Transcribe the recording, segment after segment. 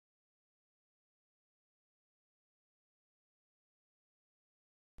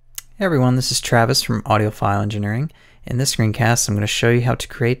Hey everyone, this is Travis from Audiofile Engineering. In this screencast, I'm going to show you how to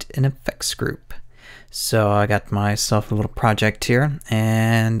create an effects group. So I got myself a little project here,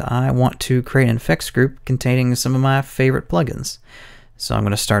 and I want to create an effects group containing some of my favorite plugins. So I'm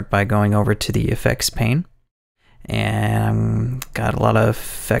going to start by going over to the effects pane, and I've got a lot of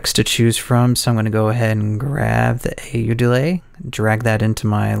effects to choose from, so I'm going to go ahead and grab the AU delay, drag that into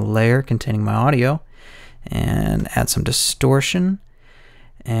my layer containing my audio, and add some distortion.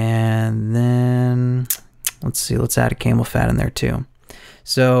 And then let's add a camel fat in there too.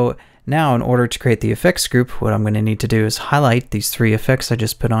 So now, in order to create the effects group, what I'm going to need to do is highlight these three effects I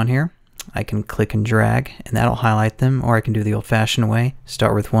just put on here. I can click and drag and that'll highlight them, or I can do the old-fashioned way.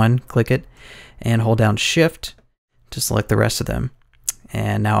 Start with one, click it, and hold down Shift to select the rest of them.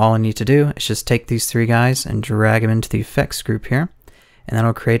 And now all I need to do is just take these three guys and drag them into the effects group here, and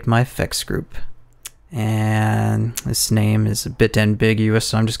that'll create my effects group. And this name is a bit ambiguous,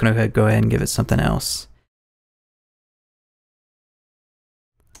 so I'm just going to go ahead and give it something else.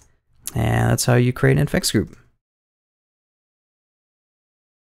 And that's how you create an effects group.